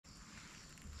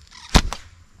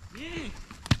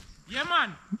Yeah,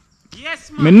 man.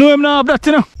 Yes, man. Me know him now have that,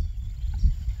 you know.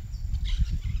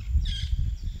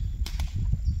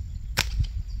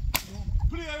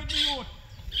 Play with me, youth.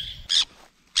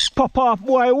 Pop off,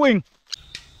 boy, wing.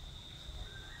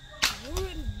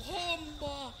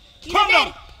 Come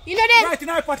down. You know that? Right in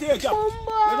our party, Jack.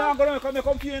 You're not going to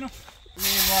come here, you know.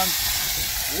 Man.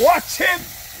 Watch him.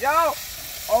 Yo.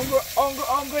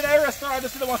 Hungry in the restaurant.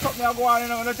 Just see them something I go on, you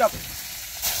know, on the job.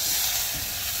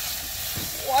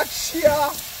 Watch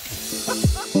ya.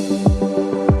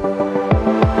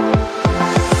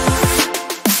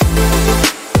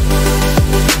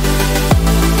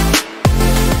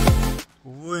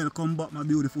 Welcome back, my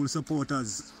beautiful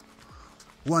supporters.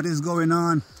 What is going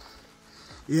on?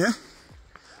 Yeah?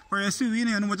 Where you see we, you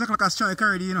know, we look like a strike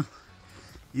already, you know.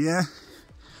 Yeah?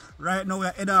 Right now we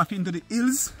are head off into the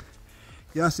hills.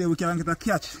 You see we can get a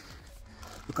catch.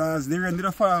 Because the rain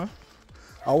did fall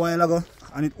a while ago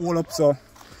and it all up, so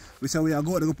we say we are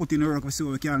going to go put in the work to see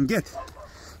what we can get.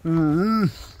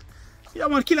 Yeah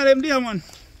man, killer them there, man.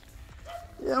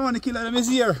 Yeah man, the killer them is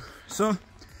here. So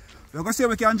we're going to see if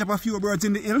we can drop a few birds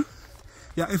in the hill.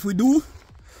 Yeah, if we do,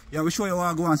 yeah, we'll show you what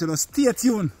I go on. So just stay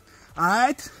tuned.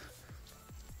 Alright?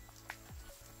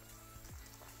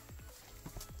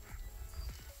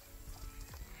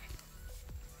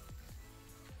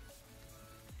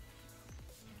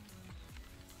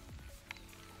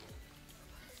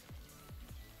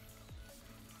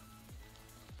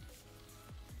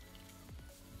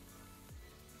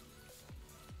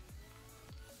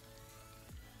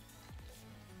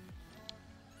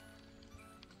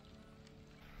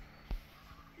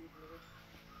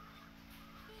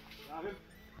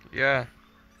 Yeah.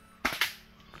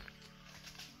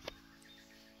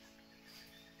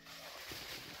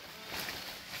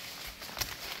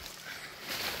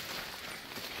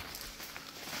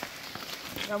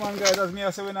 Yeah man guys, as me I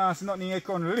say, we don't see nothing you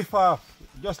can lift off.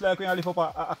 Just like when you lift up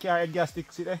a car head gas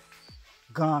stick, see there?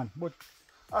 Gone. But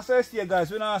I say stay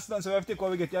guys, we don't see nothing, so we have to take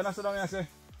what we get. You understand what I say?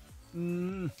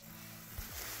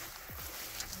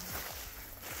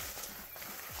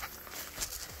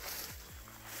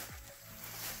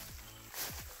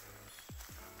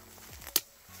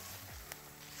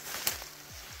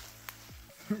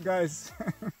 Guys,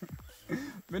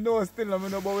 I know still, I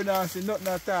know, but we don't see nothing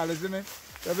at all, isn't it?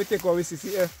 So we take what we see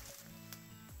here.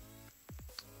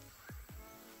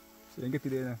 So you can get it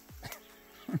there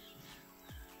now.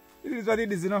 It is what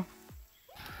it is, you know.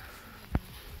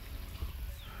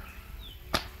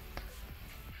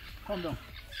 Come down.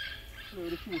 Slow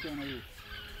the foot on you.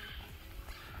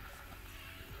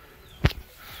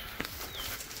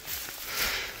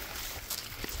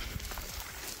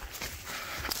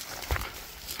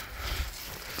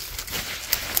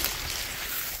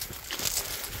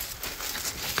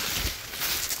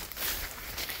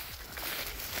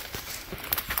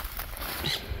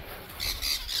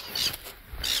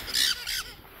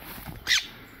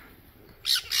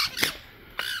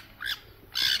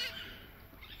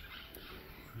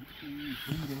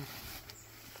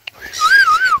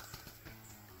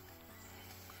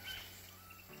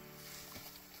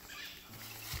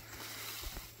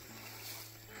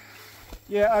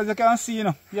 Yeah, as you can see, you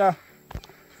know, yeah,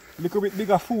 a little bit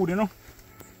bigger food, you know.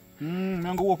 I'm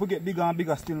going to go up and get bigger and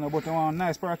bigger still now, but I want a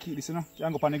nice parakeet this, you know. You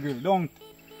can go up on the grill, don't.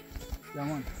 Yeah,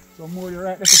 man. So more you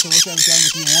right there, so we can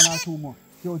get even one or two more.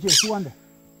 Yo, Jay, see one there?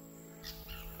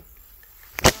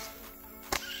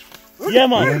 Yeah,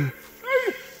 man.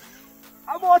 Hey!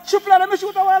 I'm about to chip like them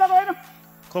shoot a while ago, you know.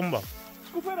 Come back.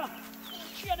 Scoop it up.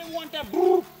 She didn't want that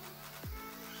bro.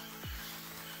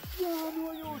 Yeah,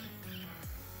 no, yo.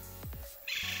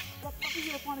 What is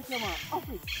your funny camera? Off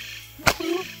it.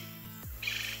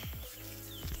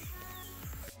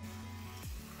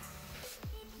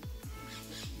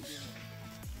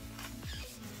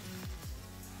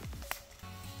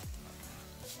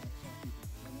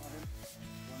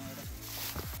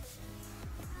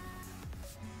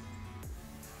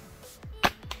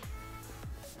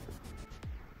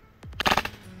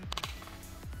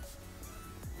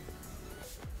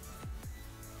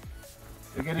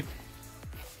 You get it?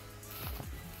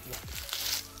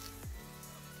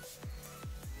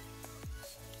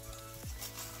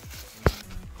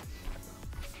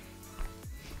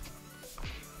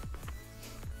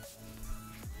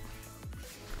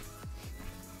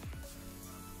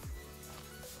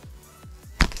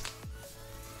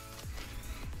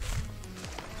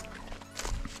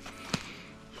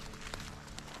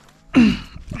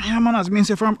 Yeah man, as been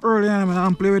said from earlier, man, I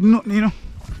don't play with nothing, you know.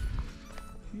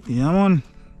 Yeah man.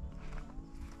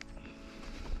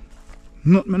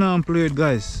 Nothing I don't play with,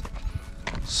 guys.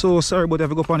 So sorry, but I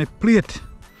have to go up on the plate.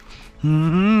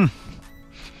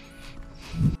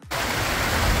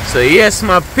 So yes,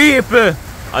 my people,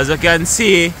 as you can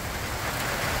see,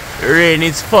 rain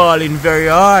is falling very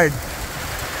hard.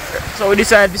 So we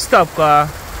decided to stop car.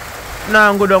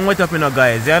 Now I'm going down wet up, you know,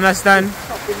 guys. You understand?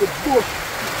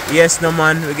 Yes, no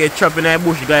man, we get trapped in the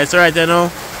bush, guys. So right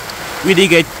now, we did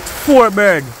get 4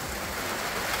 birds.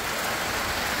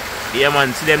 Yeah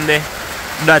man, see them there?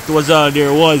 That was all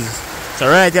there was. So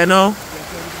right now,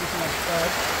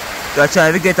 gotta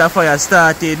try to get a fire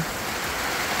started.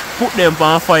 Put them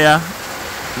on fire.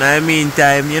 In the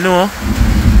meantime, you know.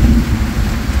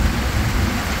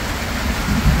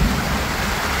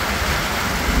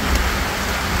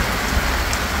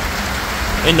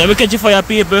 And then we catch a fire,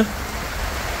 people.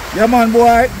 Yeah man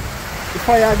boy, the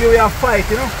fire give you a fight,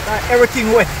 you know, like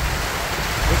everything wet.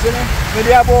 You see me?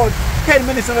 Maybe about 10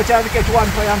 minutes and I try to catch one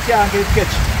fire and can't get it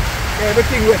catch.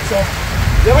 Everything wet, so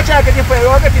you ever try to get your fire, you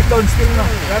will get it done still, you know.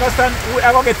 You understand? We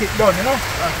are going to get it done, you know.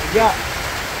 Yeah.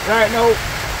 Right now,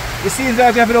 it seems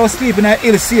like we have to sleep in a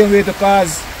hill same way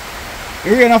because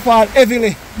the rain fall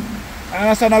heavily. I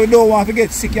understand that we don't want to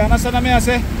get sick, you understand what I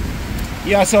say?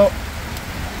 Yeah, so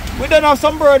we don't have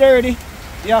some bird already.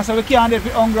 Yeah, so we can't get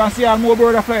hungry and see all more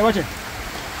birds fly. Watch it.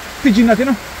 Pigeon that, you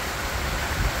know.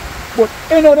 But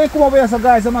you know they come over here, so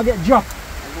guys, I'm gonna get dropped.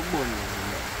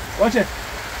 Watch it.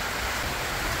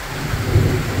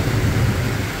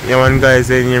 Yeah man,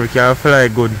 guys, in here we can fly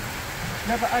good.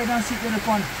 Never hide and seek in the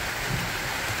pond.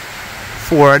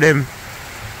 4 of them.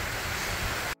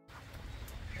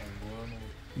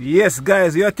 Yes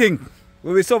guys, you think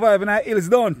we will survive in our hills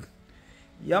down.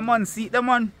 Yeah man, see the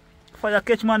man. Fire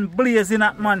catch man blazing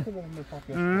that man.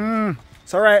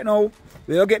 So right now,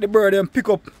 we'll get the bird and pick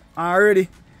up already.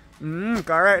 Cause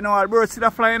right now all birds see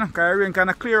the flying, cause the rain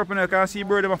kinda clear up and you can see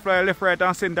bird them fly left, right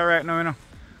and center right now, you know.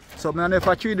 So I know if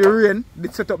I treat the rain,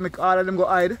 it set up make all of them go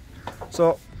hide.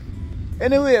 So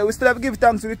anyway, we still have to give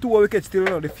thanks to the 2 we catch still, you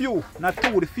know. The few, not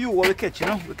 2, the few we catch, you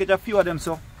know. We catch a few of them,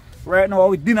 so right now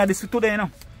we dinner this today, you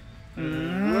know.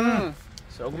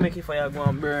 So we make it fire go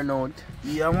and burn out.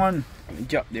 Yeah man. And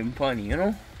drop them funny, you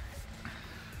know.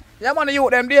 Yeah man, you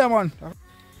them there man.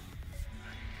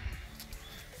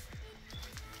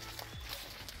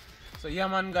 So yeah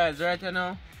man guys, right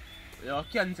now we are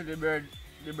cancel the bird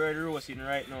roasting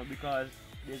right now because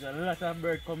there's a lot of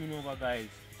bird coming over guys.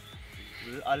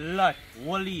 A lot,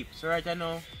 whole heap. So right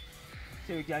now,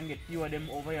 so we can get few of them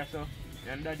over here, so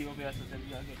and daddy over here, so we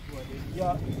can get few of them.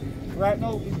 Yeah, right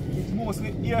now it's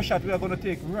mostly earshot we are gonna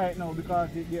take right now because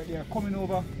they are coming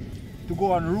over to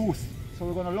go and roost. So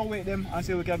we're gonna low weight them and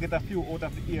see if we can get a few out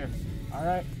of the ear.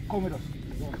 Alright, come with us.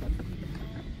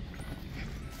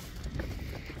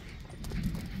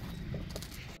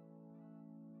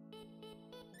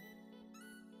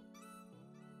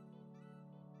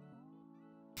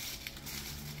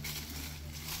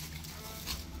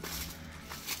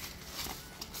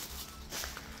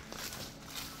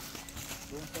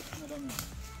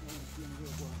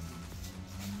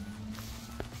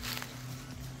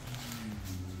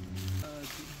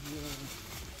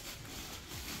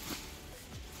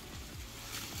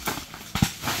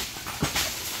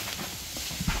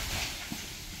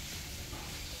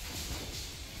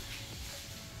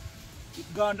 It's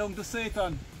gone down to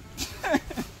Satan.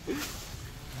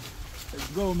 Let's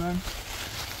go, man.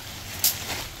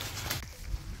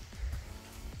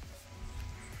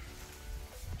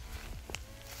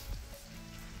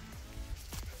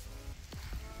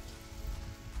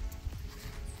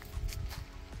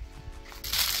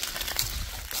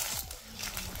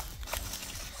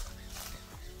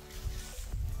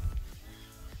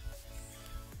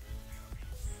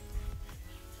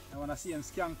 I wanna see him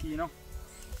skanky, you know.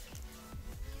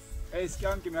 Hey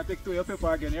skanky, I take 2 of your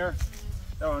pepper again here.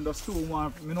 That one does 2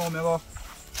 more. You know, I go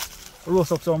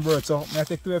roast up some birds, so I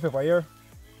take 2 of your pepper here.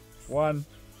 1,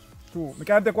 2. I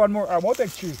can take 1 more. I won't take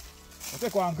 3. I'll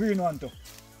take 1 green one too.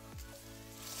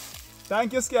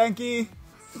 Thank you, skanky.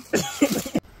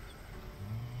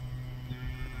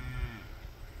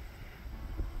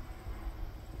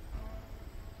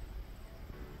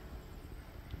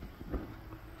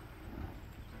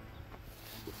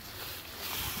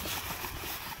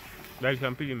 Dai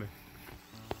can pili me.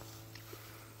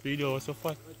 Video was so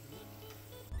fat.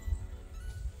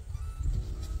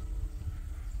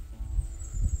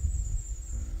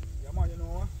 Yeah man, you know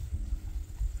what?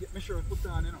 Get my shirt put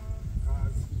on, you know.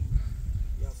 Cause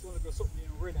you have so little something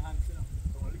in red hands, you know.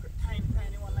 So a little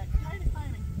tiny one like tiny.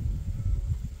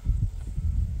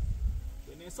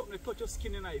 When there's something that touch your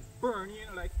skin and it burn you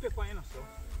know, like pepper, you know, so.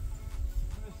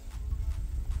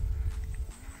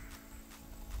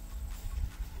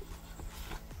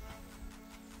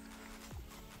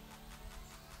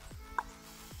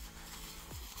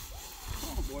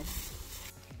 Oh boy.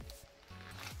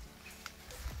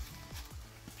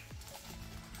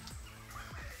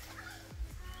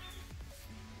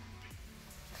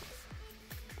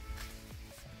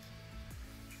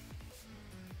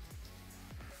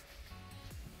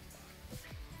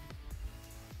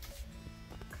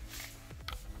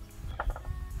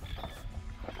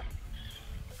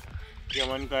 Yeah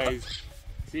man guys,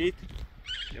 see it?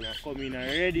 They are coming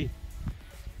already.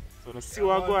 So let's see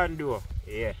what I go and do.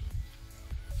 Yeah.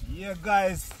 Yeah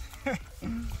guys.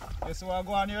 You see what I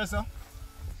go on here, sir?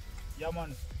 Yeah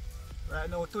man.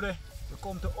 Right now today we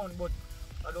come to hunt, but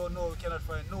I don't know, we cannot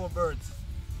find no birds.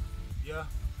 Yeah,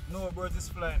 no birds is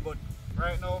flying, but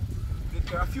right now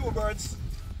there are a few birds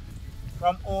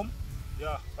from home.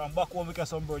 Yeah, from back home we get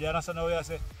some birds. You understand how I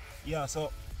say? Yeah,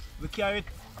 so we carry it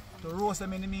to roast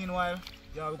them in the meanwhile.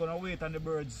 Yeah, we're gonna wait on the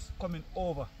birds coming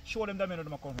over. Show them where they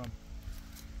come from.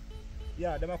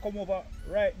 Yeah, they might come over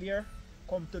right there,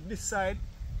 come to this side.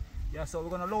 Yeah, so we're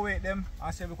gonna lower them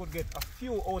and see if we could get a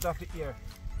few out of the air.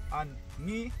 And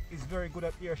me is very good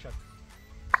at earshot.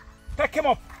 Take him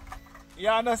up! You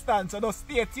understand? So just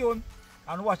stay tuned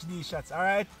and watch these shots,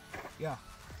 alright? Yeah.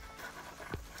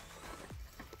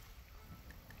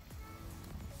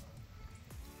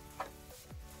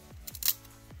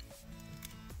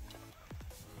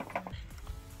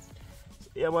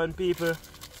 Yeah man people,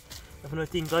 if you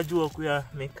think a joke we are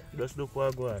make, just look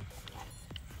what go on.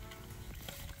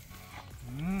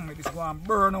 This go and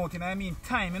burn out in the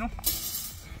meantime, you know.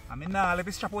 I mean now let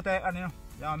it chop out there, you know.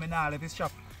 Yeah, I mean now let it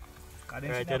chop. Because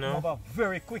then Right, she come over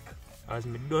very quick. As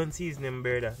me done season them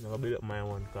bird, I'm gonna build up my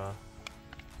one car.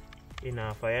 In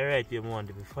a fire right you want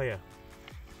to be fire.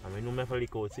 I mean no me for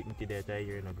lick out sitting to that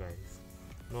here, you know guys.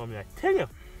 No me I tell you.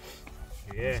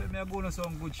 Yeah. So I go to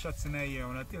some good shots in the ear.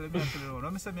 When I tell you, what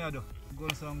I say I do? Go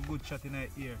to some good shot in the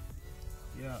ear.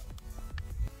 Yeah.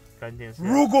 Contains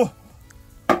Rugo!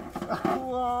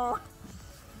 Wow!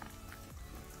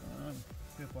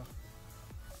 Pepper.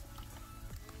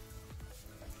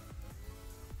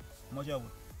 How much of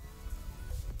it?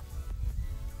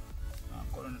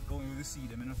 Don't use the seed,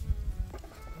 you know?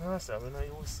 no sir, we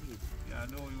don't use seed. Yeah,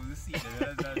 don't use the seed.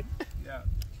 Yeah.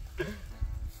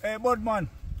 Hey, bud man.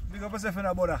 Big up yourself in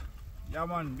the brother. Yeah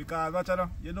man, because what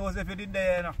you know if you did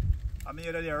there, you know. I mean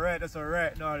you're right, that's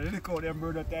alright. No, lick out them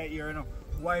bird out there here, you know.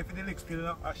 Why if the lick still, you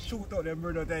know, I shoot out them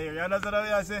bird out there here. You understand what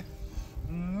I say?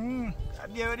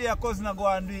 There your cousin go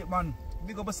and do it, man.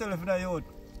 Big up yourself in the youth.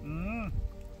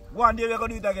 One day we're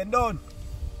gonna do it again, done.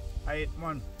 Alright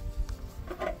man.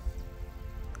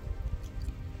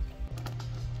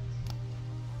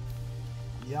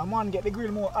 Yeah man, get the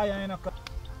grill more iron in the car.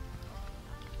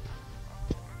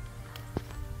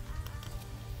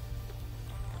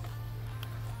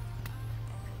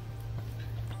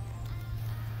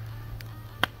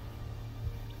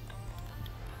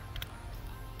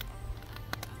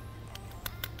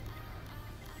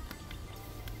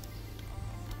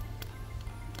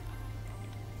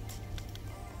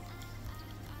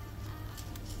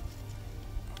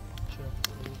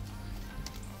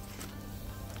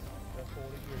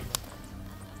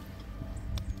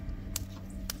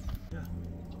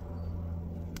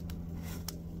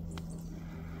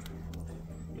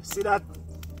 See that?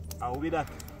 I'll be that.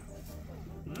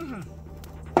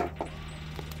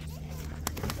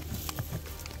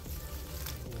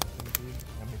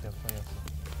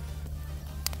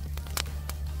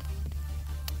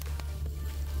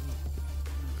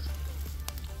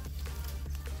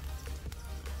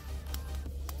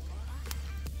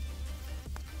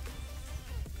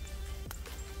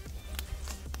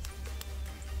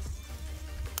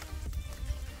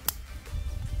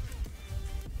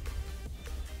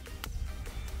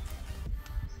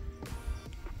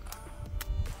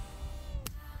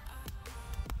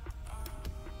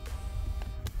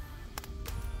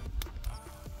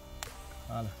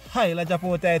 Hi, la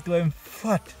japo tayo to him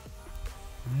fat.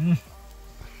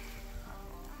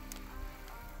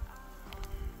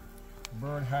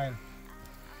 Bird oil.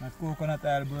 Not coconut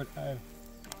oil, bird oil.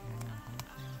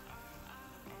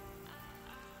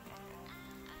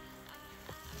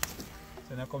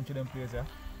 So now come to them place, yeah?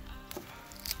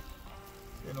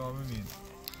 You know what I mean?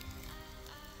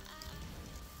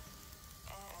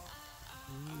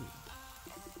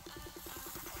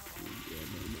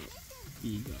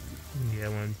 Yeah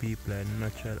man, people are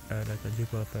natural that a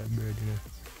jump off a bird, you know.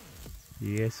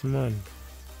 Yes man.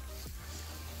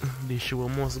 The show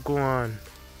must go on.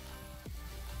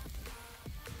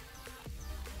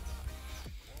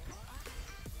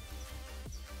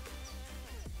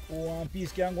 One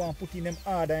piece can go and put in them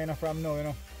harder, you know, from now, you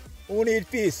know. Who need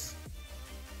piece?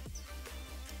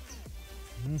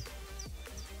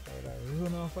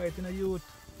 Run and fight in a youth.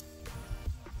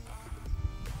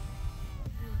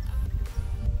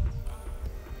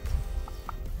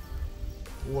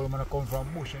 All man come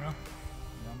from bush, you know.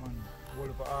 Yeah man, all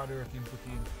of hard work in put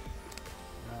in.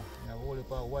 Yeah, all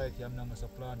of white yam now must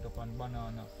plant up and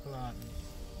banana, plant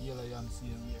yellow yam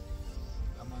same here.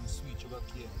 Yeah man, sweet sugar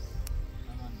cane.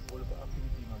 Yeah man, man. All the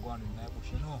activity I go on in the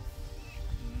bush, you know.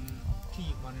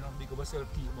 Keep man, you know, big up yourself,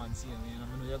 keep man, see me, you know.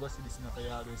 I know you're going to see this in the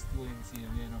yard, always doing, see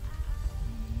me, you know.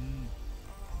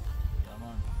 Yeah,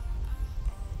 man.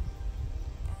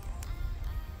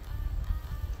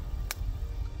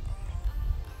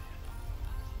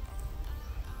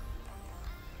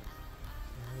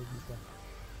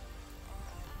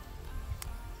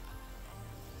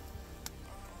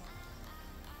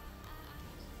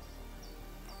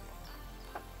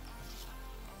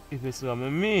 If it's what I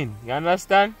mean, you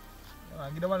understand? Yeah,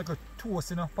 man, give them a little toast,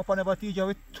 you know. Papa never teach you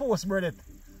with toast bread.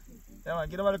 Yeah, man,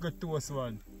 give them a little toast,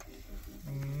 man.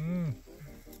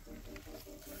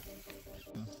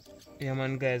 Yeah,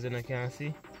 man, guys, and I can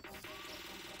see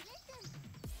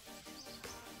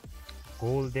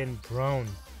golden brown.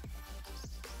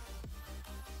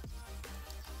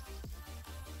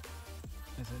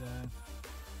 I said,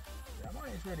 yeah,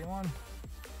 man, it's ready, man.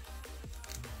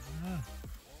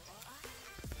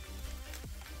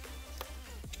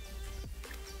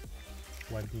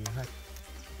 One thing hot.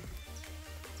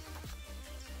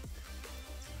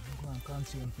 I'm going to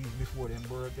consume things before them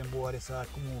birds, them boys, they start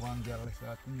to move and girls, they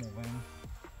start to move, you know.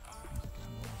 So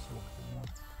can go and soak some more.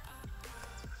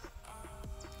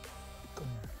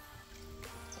 Come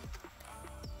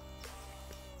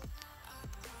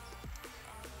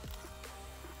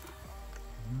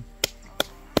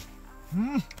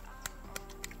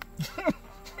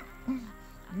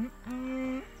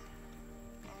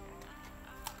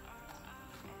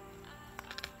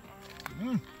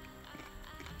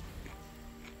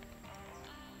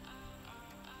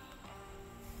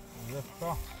Yes,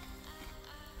 sir.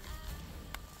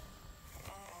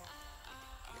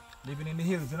 Living in the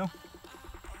hills, you know.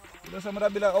 You know, some of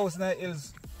that build a house in the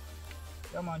hills.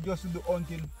 Yeah, man, just to do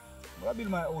hunting. But I build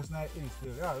my house in the hills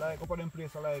still. Yeah, like up at them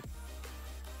places, like.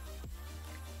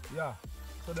 Yeah.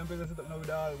 So them places set up now with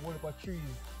a whole heap of trees.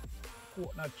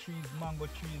 Coconut trees, mango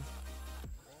trees.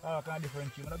 All kind of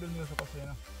different trees. I build my house up there, you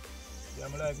know. Yeah,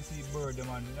 I like to see birds,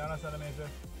 man. You understand what I mean, sir?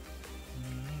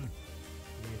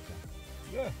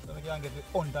 Yeah, so we can get the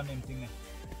hunt and them thing there.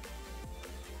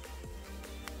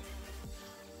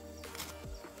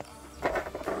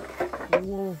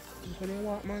 Whoa, look at that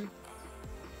walk, man.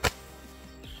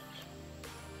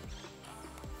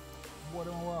 Boy,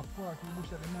 don't walk far to the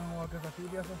bush at the man walk as a few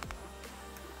days.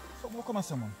 So, what come on,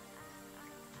 someone?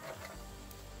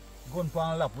 Gun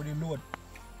pan lap with the load.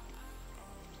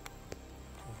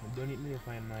 Don't need me to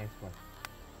find my spot.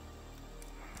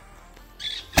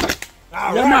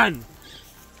 Yeah, man!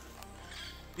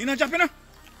 You know chopping,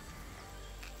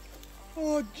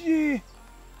 oh, gee. You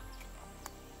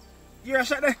hear a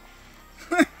shot there?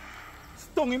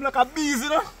 Stung him like a bees, you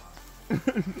know?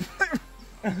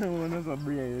 Oh, that's a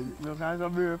brave. Look, that's a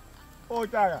brave. Oh,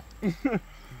 Tara. Okay,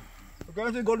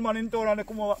 let's see gunman in town and they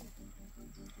come over.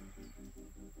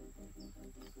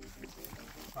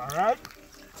 Alright.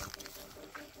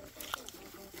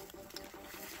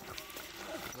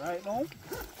 Right now.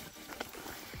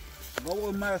 Go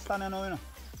with my stand now, you know.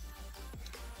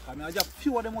 I mean, I just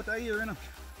few of them out of here, you know.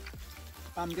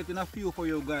 I'm getting a few for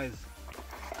you guys.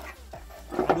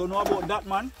 I don't know about that,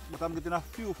 man, but I'm getting a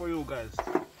few for you guys.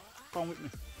 Come with me.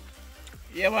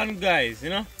 Yeah, man, guys, you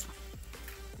know.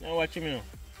 Now watch him, you know.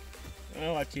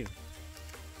 Now watch him.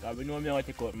 Because we know me want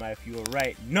to take out my few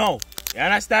right now. You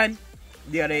understand?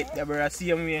 They better see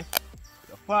him here.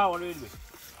 The forward with me.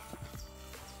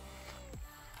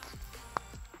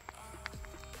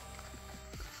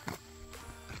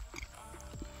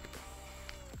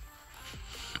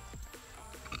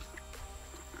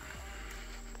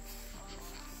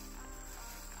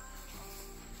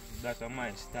 That's a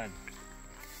my stand.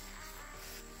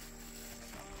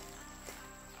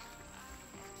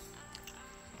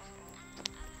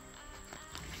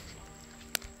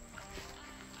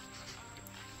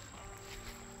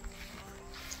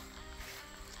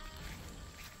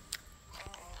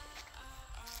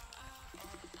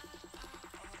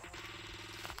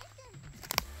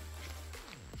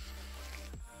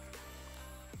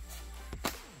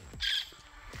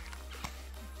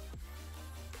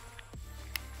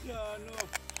 Yeah, no.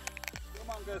 Come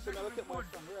on, guys, so I'm going to take my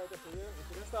stand right there.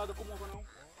 So they start to come over now.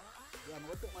 Yeah, I'm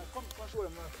going to take my come show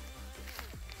them.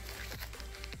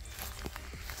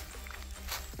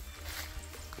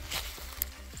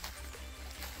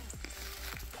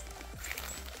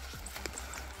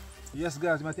 Yes,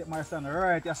 guys, I'm going to take my stand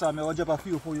right here. So I'm going to drop a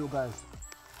few for you guys.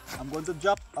 I'm going to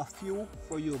drop a few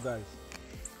for you guys.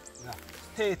 Yeah,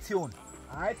 stay tuned.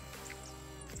 Alright?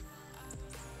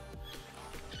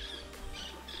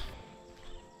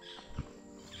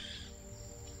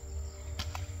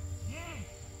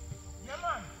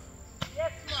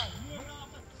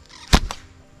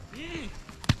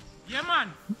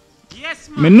 Yes,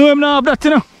 man. Me know him not have that,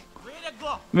 you know. Where they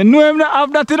go? Me know him not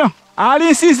have that, you know. All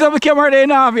he sees of the camera there,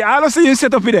 not have it. All I see you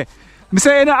set up with it. Me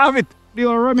say you not have it. The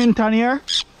old Remington here.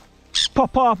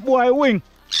 Pop off boy wing.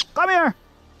 Come here.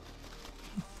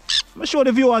 Let me show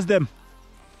the viewers them.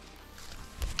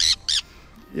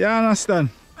 You understand?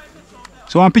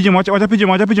 So one pigeon, watch a pigeon,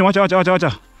 watch a pigeon, watch.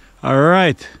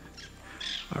 Alright.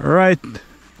 Alright.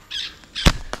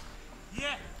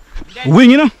 Yeah.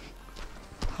 Wing, you know?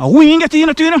 A wing get you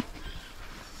know too, you know?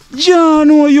 Yeah,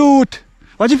 no youth.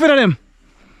 What you feel of them?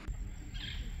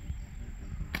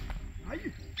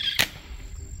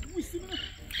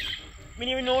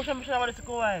 Me even know some shit about the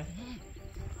school.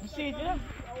 You see it, yeah?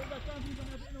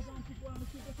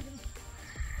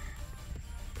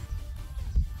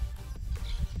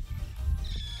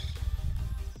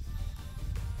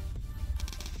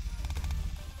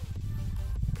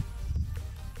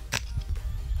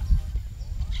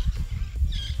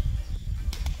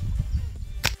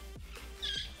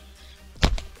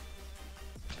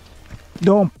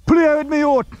 Don't play with me,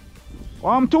 youth.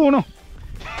 I'm too now.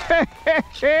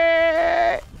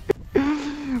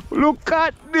 Look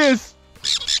at this.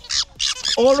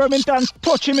 All Remington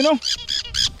touch him, you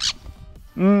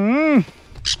know.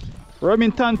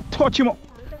 Remington touch him up.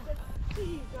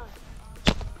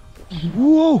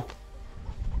 Whoa.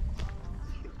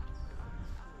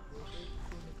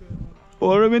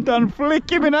 All Remington flick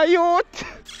him in a youth.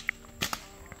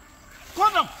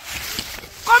 Come down!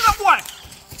 Come down, boy!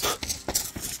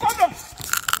 Come down!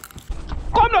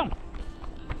 Come down.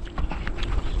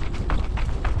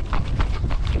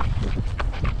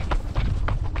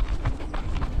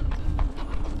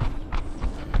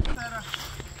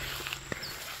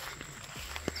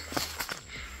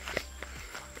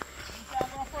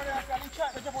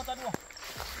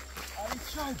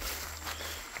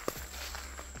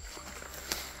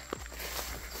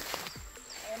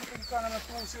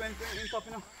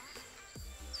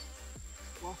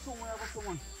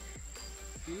 Someone.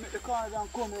 You make the car down,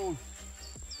 come around.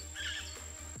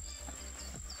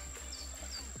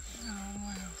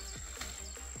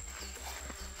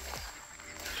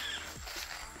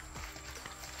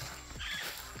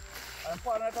 I'm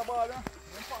partner at the ball, you know?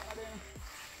 I'm partner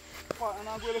there. Partner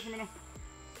now go look for me now.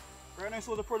 Right now,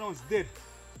 so the pronounce dead.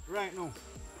 Right now.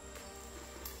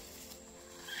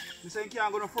 You say you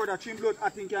can't go no further, trim blood, I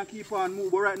think you can keep on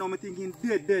move, but right now I'm thinking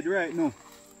dead right now.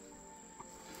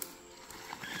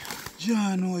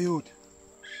 Yeah, no youth.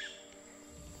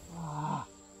 Ah.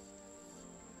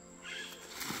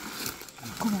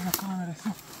 Come on, come on, let's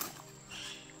go.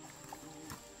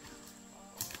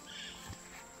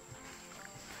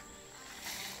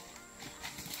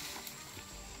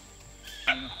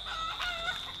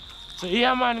 So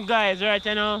yeah man guys, right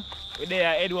you know, we're there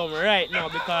at Edward right now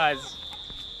because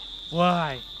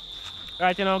why?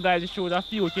 Right you know guys, we showed a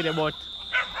few today but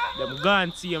them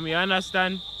gone see them, you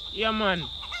understand? Yeah man.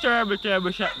 Terrible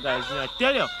shot guys, you know, I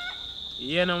tell you.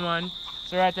 You know man.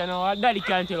 So right now our daddy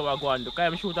can't tell what going on because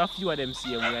I'm shoot a few of them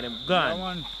see them and them gone. Yeah,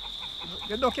 man.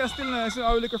 The duck is still nice, you know,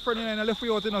 I will look a friend in the left way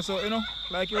out, you know, so you know,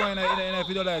 like you want in a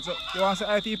video like so you want to say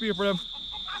ITP for them.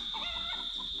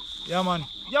 Yeah man.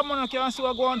 Yeah man, I can't see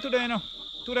what going on today, you know.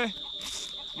 Today.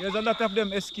 There's a lot of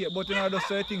them escape, but you know, just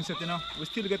so things that you know, we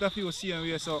still get a few seeing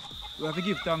here, so we have to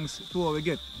give thanks to what we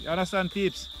get. You understand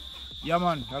peeps? Yeah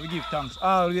man, you have to give thanks.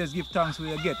 Always give thanks what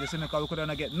you get. You see me, because we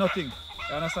couldn't get nothing.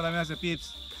 You understand what I say,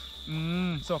 peeps?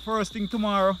 So first thing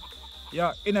tomorrow,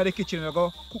 yeah, in the kitchen we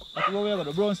go cook. What we go,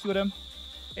 the brown stew them?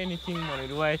 Anything man,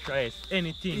 with white rice,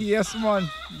 anything. Yes man,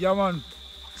 yeah man.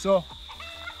 So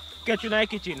Catch you in the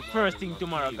kitchen first thing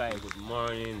tomorrow guys. Good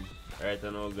morning. Right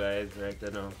now guys, right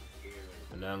now.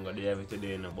 And I'm gonna do everything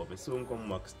today now, but I soon come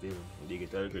back still. I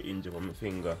get a little injury on my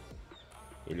finger.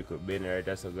 A little bend right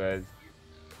there, so guys.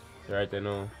 So right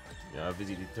now, I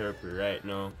visit the therapy right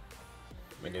now.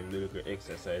 Make them do a little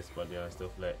exercise for me and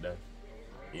stuff like that.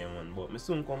 Yeah man, but I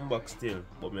soon come back still.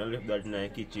 But I left that in the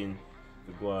kitchen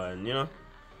to go and, you know,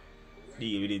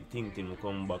 deal with the thing till I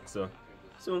come back. So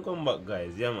soon come back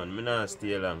guys, yeah man, I not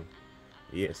stay long.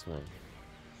 Yes man.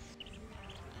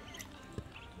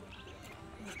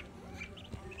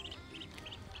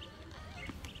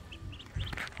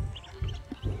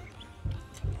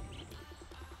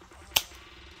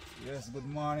 yes, good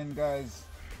morning guys.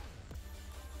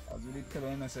 As we did tell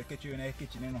you, I say catch you in the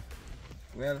kitchen, you know.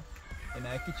 Well, in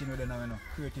the kitchen with them, you know,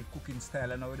 creative cooking style,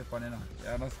 you know, with the pan, you know. You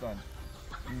understand?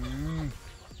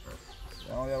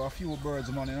 Now we have a few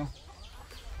birds, man, you know.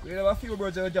 We have a few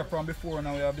birds that we dropped from before.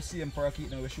 Now we have the same parakeet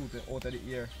now we shoot it out of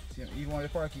the air. See, even when the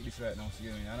parakeet this right now, see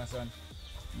you understand?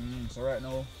 So right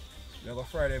now we have to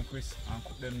fry them crisp and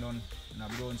cook them down in a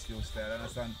brown stew style,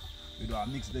 understand? We do a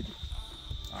mixed veggie.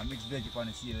 and mix veggie on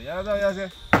the seal. You know what I say?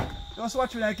 Just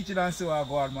watch me in the kitchen and see what I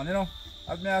go on, man, you know?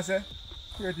 As me I say,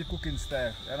 creative cooking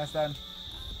style, you understand?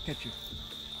 Catch you.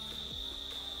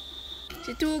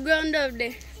 She too ground up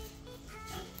there.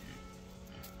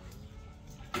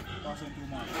 Pass on 2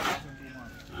 man, pass on 2 man.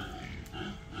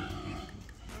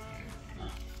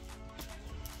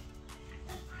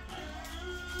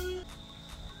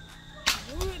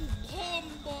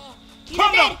 You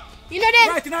know that? You know that?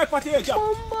 Right in our party here, Jack.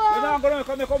 You're not going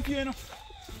to come here, you know?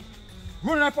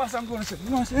 Run that pass and go and say, you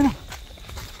know what I'm saying?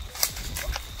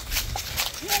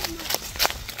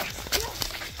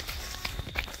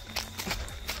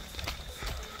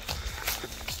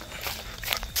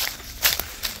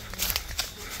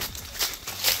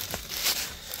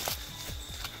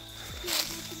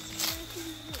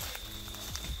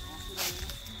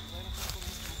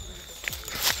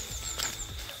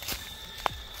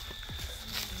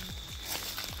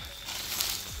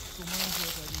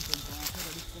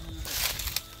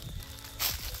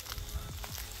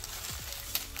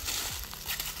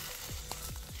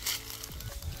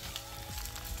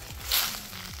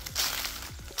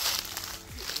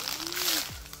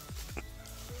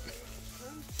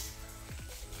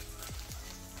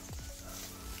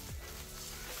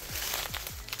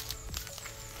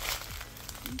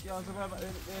 Can't survive by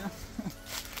lick there, you know.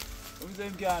 What say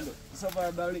him can't do?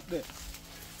 Survive by lick there.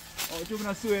 Oh, you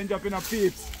gonna see him drop in a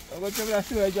peeps. I'm going to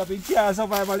see him drop in can't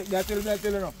survive by lick there. Tell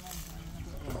you now.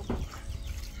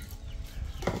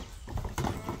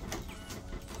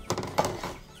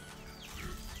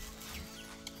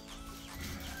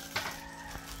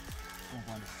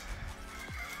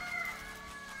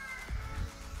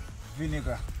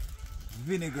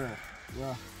 Vinegar.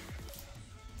 Yeah.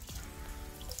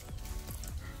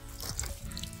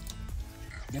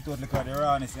 Get out look at the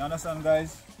rawness, you understand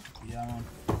guys? Yeah man.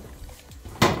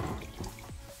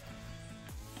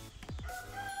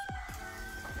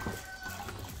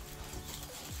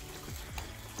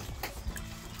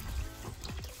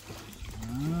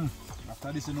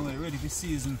 After this you know we're ready for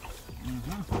season.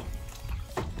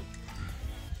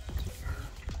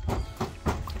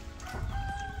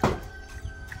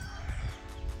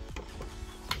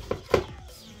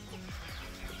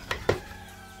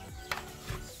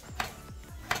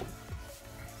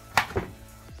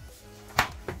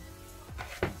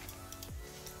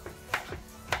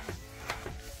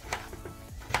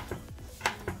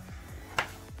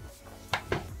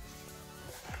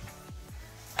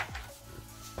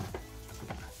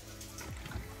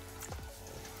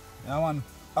 Yeah man,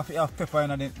 have to have pepper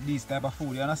in these type of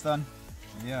food, you understand?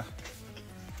 Yeah.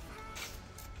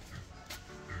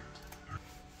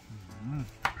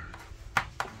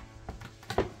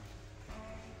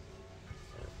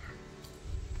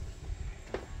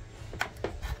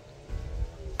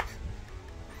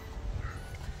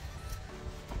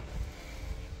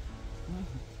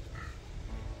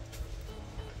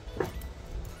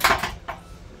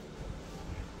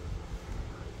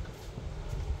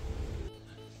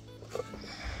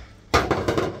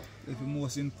 The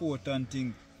most important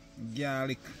thing,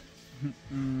 garlic.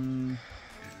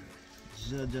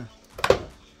 Jaja.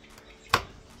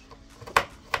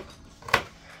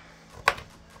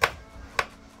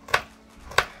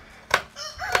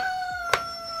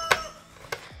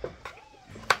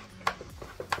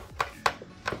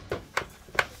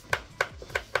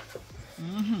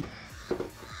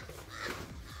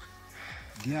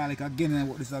 Garlic again,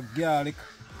 what is a garlic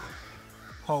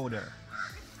powder.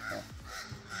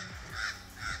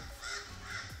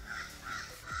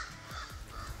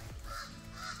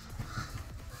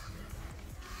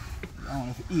 I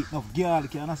want to eat enough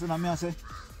garlic, you understand what I say?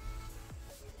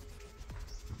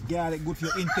 Garlic good for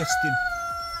your intestine.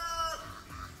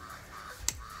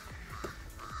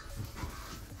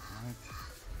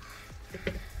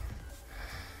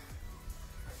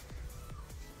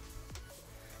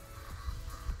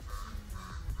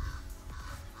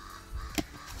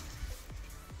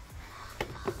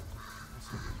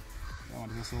 I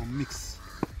want to just mix.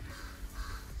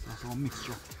 So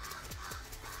mixture.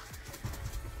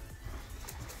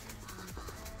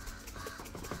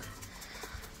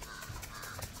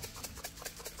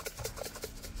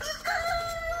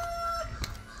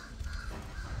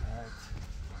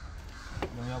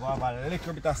 Then we're going to have a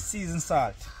little bit of seasoned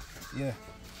salt. Yeah.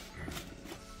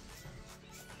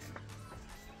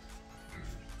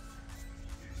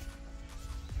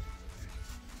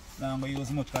 Now I'm going to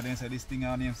use much because they say this thing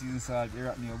I name seasoned salt, you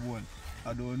rot in your bone.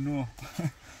 I don't know.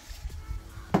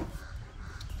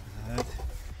 Right.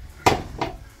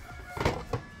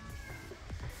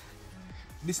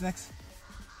 This next.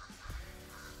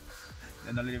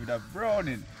 Then a little bit of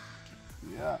browning.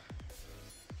 Yeah.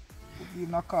 Put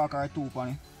even a cork or two on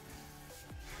it.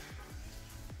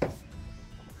 I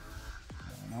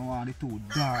don't want it too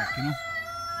dark, you know.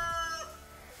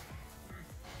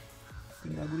 I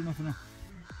think that's good enough, you know.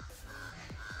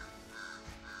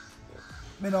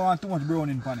 I don't want too much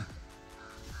browning on it.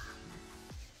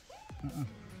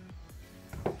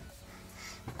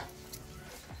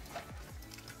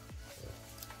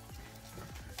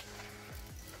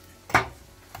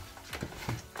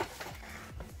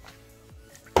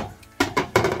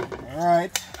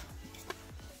 Alright,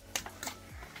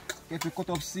 get the cut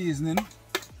up seasoning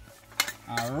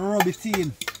and rub it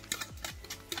in.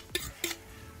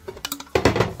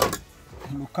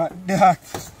 Look at that.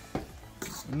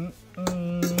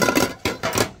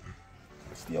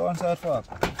 Stay one side for.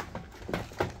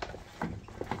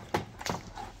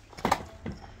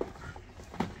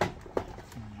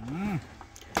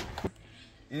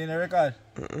 You in the record?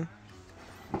 You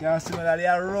can smell that the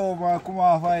aroma come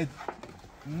off of it.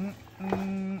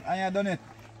 And you done it.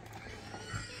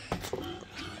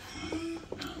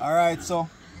 Alright, so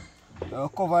I'll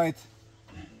cover it.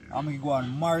 I'm going to go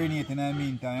and marinate in the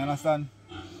meantime, you understand?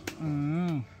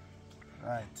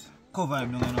 Right. Cover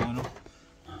him now, you know.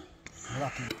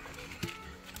 Lock it.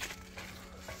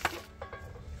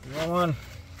 Yeah, man.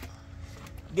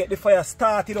 Get the fire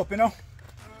started up, you know.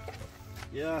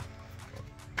 Yeah.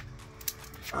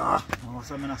 I'm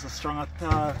not so strong at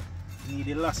all. Need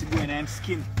the lassie going in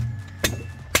skin.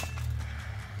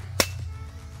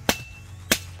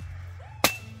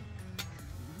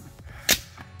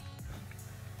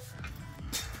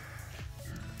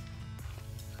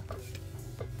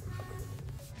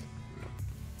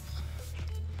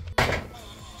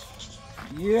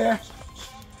 Yeah.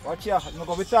 Watch out. I'm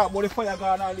going to talk about the fire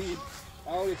gonna lead.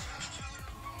 How it?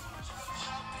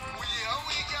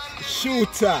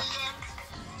 Shooter.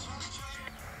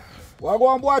 What go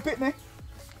on, boy, Pitney?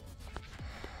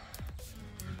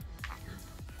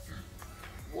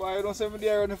 Boy, you don't send me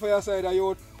there on the fire side of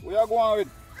you. Where you going with?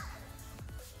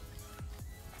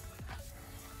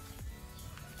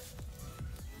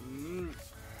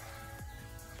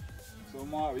 So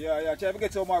more, yeah, try to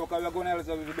get some more because we are going to hills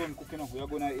if we don't cook, you know. We are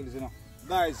going to hills, you know.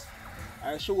 Guys,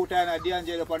 I shoot and I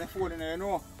danger up on the phone, you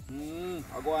know.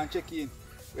 I go and check in.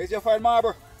 Where's your file,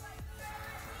 Marber?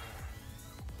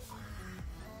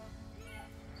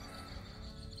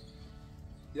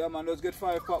 Yeah, man, let's get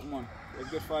 5 pack, man. Let's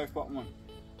get 5 pack, man.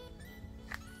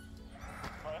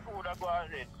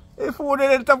 The food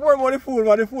is not worry about the food,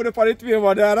 man. The food is on the tray,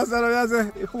 man. That's what I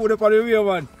say. The food is on the way,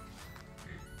 man.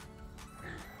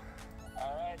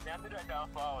 Alright, I'm going to down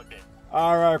forward then.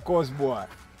 Alright, course, boy.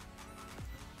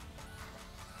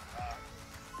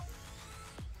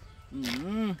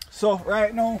 So,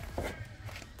 right now,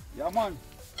 yeah, man.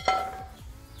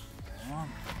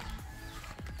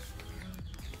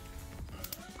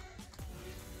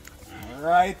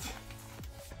 Alright.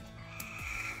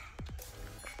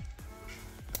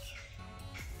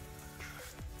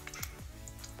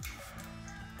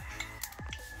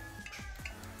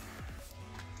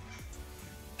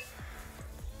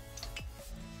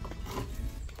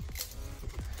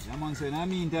 Yeah, man, so in the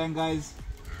meantime, guys,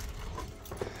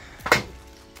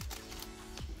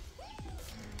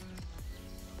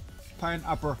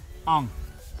 pineapple ang.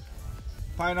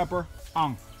 Pineapple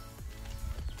ang.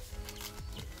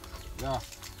 Yeah.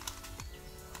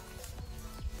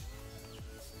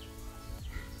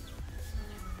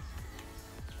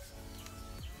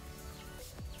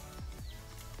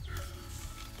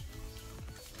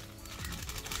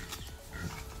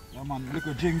 Yeah, man,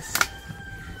 liquor drinks.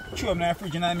 Throw them in the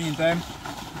fridge in the meantime.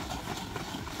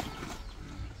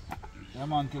 Yeah,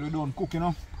 man, till we don't cook, you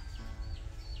know.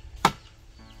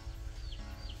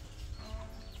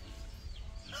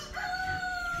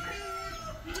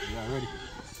 Yeah, ready.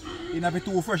 It not be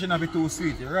too fresh, it not be too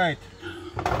sweet, right?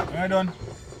 When you're done,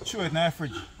 throw it in the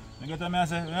fridge. You get what I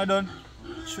say? When you're done,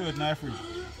 throw it in the fridge.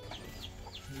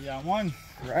 Yeah, man.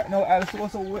 Right now, I'll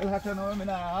supposed to well hot now. I'm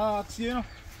gonna ask you, know.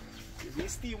 If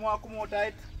this steam want to come out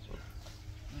tight.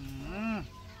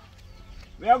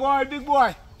 Where you going, big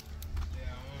boy?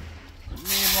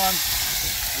 Yeah, man.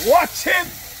 Watch him!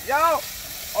 Yo!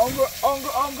 I'm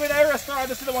going to the restaurant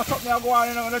to see them something I'm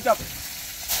going on the job.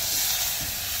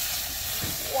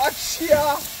 Watch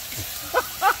ya!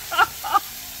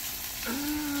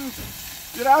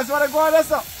 You know what I go on there,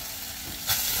 sir?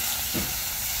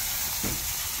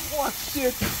 Watch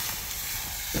it!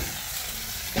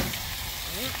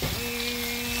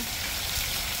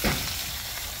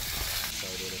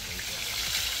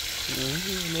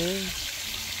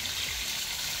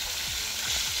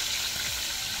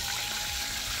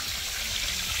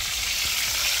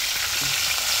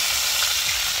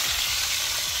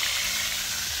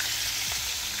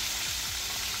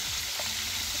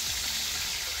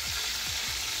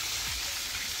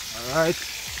 Alright.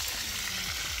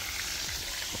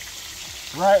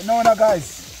 Right now,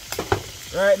 guys.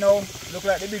 Right now, look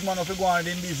like the big man of the go on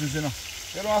in business, you know.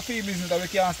 They don't have feed business, that we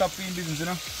can't stop feeding business, you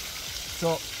know.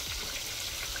 So,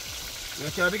 we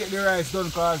try to get the rice done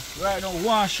because right now,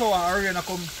 one shower or rain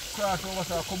come cross over,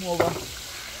 so come over.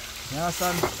 You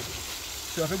understand?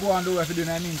 So, if we go and do what we do in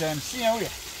the meantime, see how we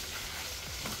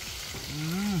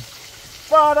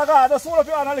Father God, just hold up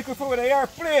your hand a little food here,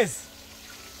 please.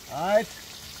 Alright.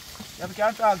 If you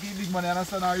can't talk to the big man, you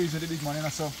understand how you use the big man, you know,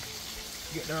 so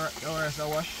get the rest of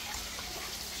the wash.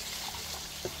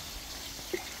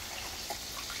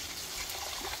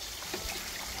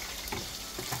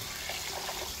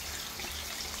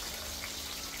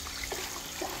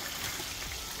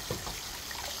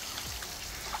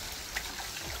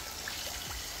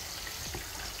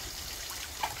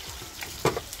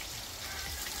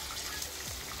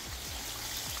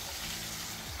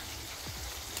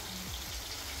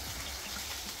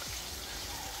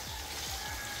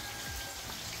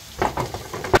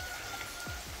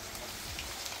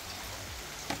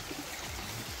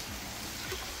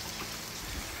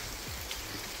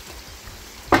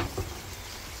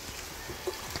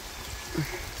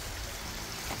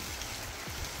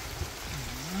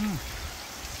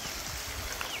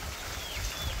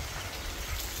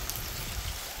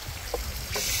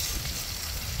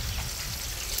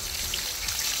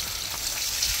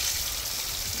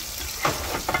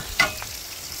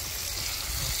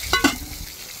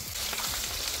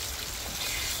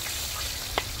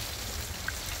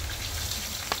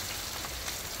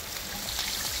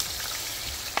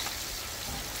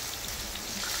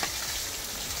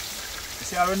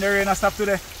 See how when the rain has stopped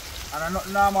today, and I'm not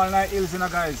normal night hills, you know,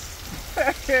 guys.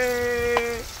 I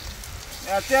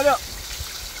tell you,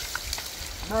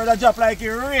 brother drop like it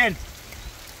rain.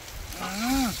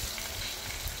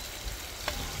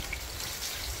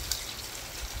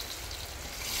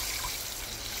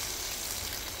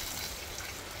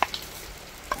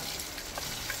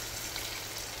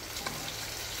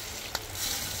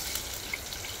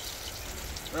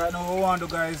 Right now, what we want to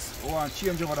do, guys, we want to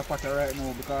change over the pot right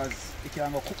now because it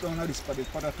can't go cook down on this pot. The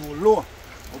pot is too low.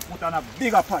 We put on a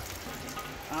bigger pot.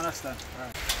 Understand?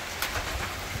 Right.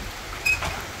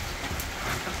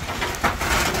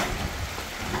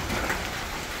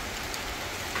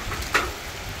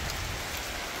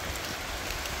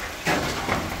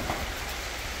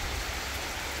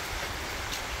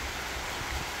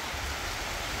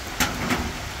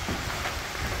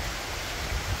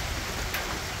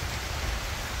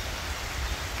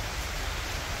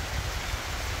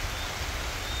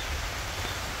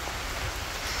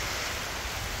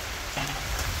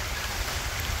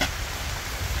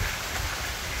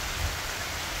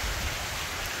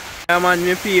 Yeah man,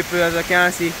 my people, as I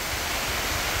can see.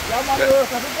 Yeah man, go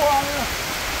on here.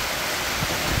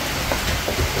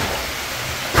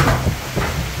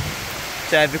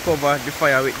 Try to cover the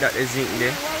fire with that zinc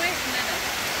there.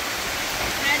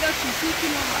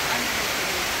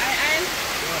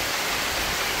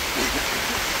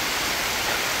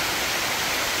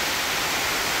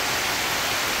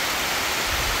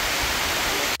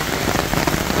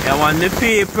 Yeah man, the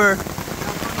paper.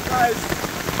 Guys.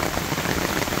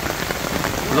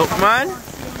 Look man.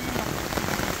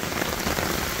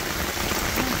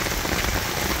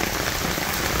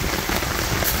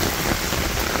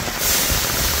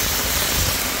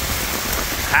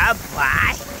 Ah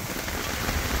boy.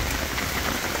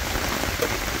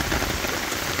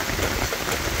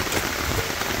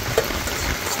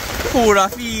 Food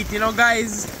of eat, you know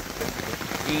guys.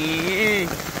 Yeah.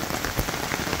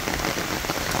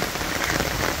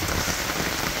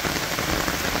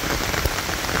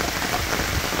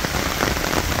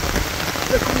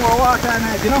 There's more water in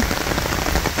it, you know.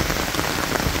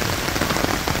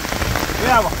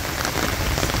 Yeah, man.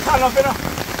 Stand up, you know.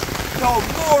 No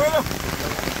more, you know.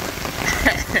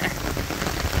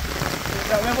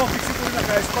 Yeah, we're going to fix it when the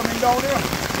guys coming down, you know.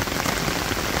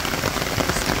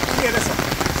 Stay this up.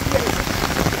 Stay this up.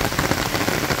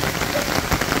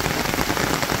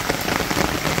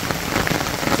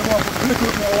 So we'll put a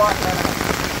little more water in it.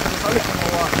 Just a little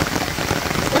more water.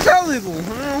 What's a little?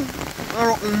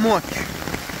 Not much.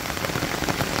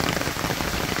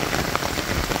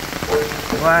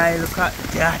 Why, look at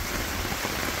that.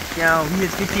 Now,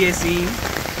 here's the TSE.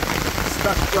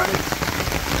 Stuck right.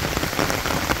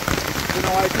 You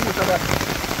know, I think of that.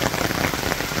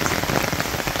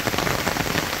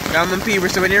 Yeah, man, people,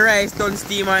 so when the rice done,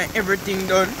 steam and everything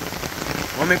done,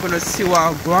 we're making us see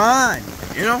what go on,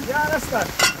 you know? Yeah, that's that.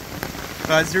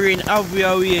 Because the rain halfway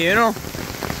away, you know?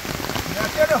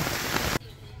 Yeah, you know.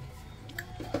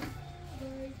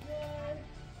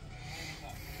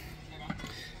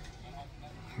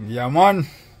 Yeah, man.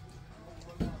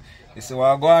 This is what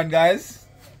I go on, guys.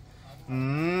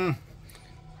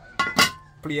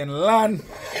 Plain land.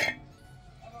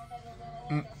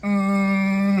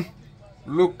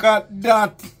 Look at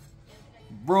that.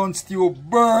 Brown stew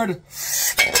bird.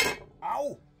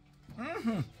 Ow.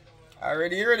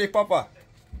 Ready, Papa.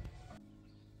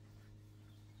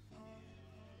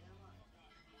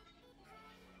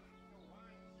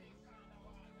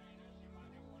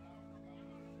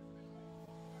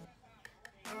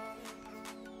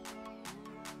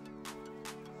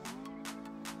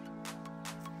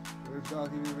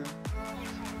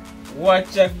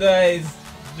 Watch out, guys.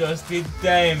 Just in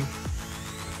time.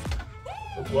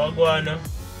 What go on now?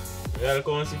 We are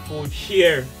going to see food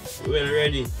share. Well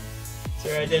ready.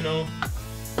 So right now,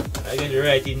 I get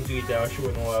right into it. I'll show you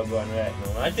what go on right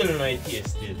now. I tell you my taste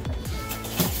still.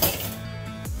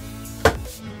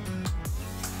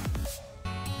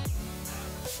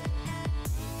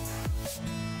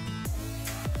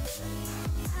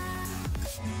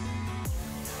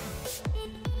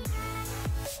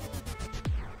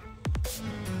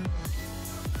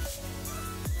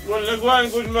 Well, go on,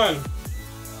 good man.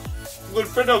 Good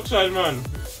production, man.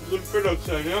 Good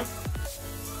production, yeah?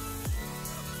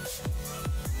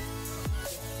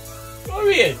 Oh,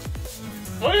 wait.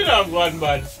 How you not gone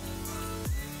bad?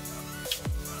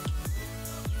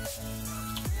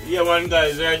 Yeah, man,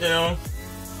 guys, right now.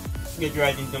 Get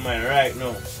right into mine right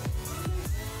now.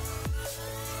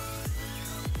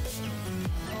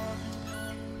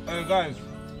 Hey, guys.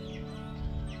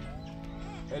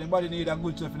 Anybody need a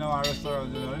good chef in our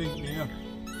restaurant, you know, link me, you know.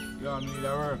 Yeah, I need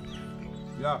a work.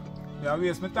 Yeah,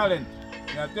 waste my talent.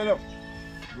 Yeah, tell you,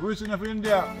 rich enough in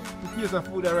there to taste the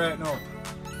food right now.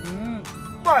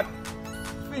 But,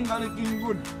 finger looking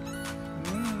good.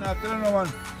 I tell you no one.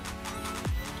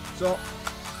 So,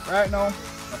 right now,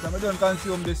 after I don't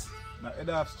consume this, I head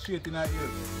off straight in my ear.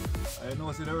 I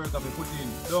know see the work I put in.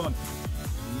 Don't.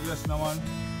 Yes, no man.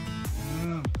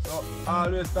 So,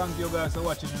 always thank you guys for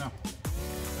watching, you know.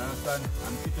 Understand?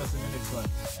 And catch us in the next one.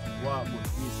 Wow, good.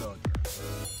 Peace out.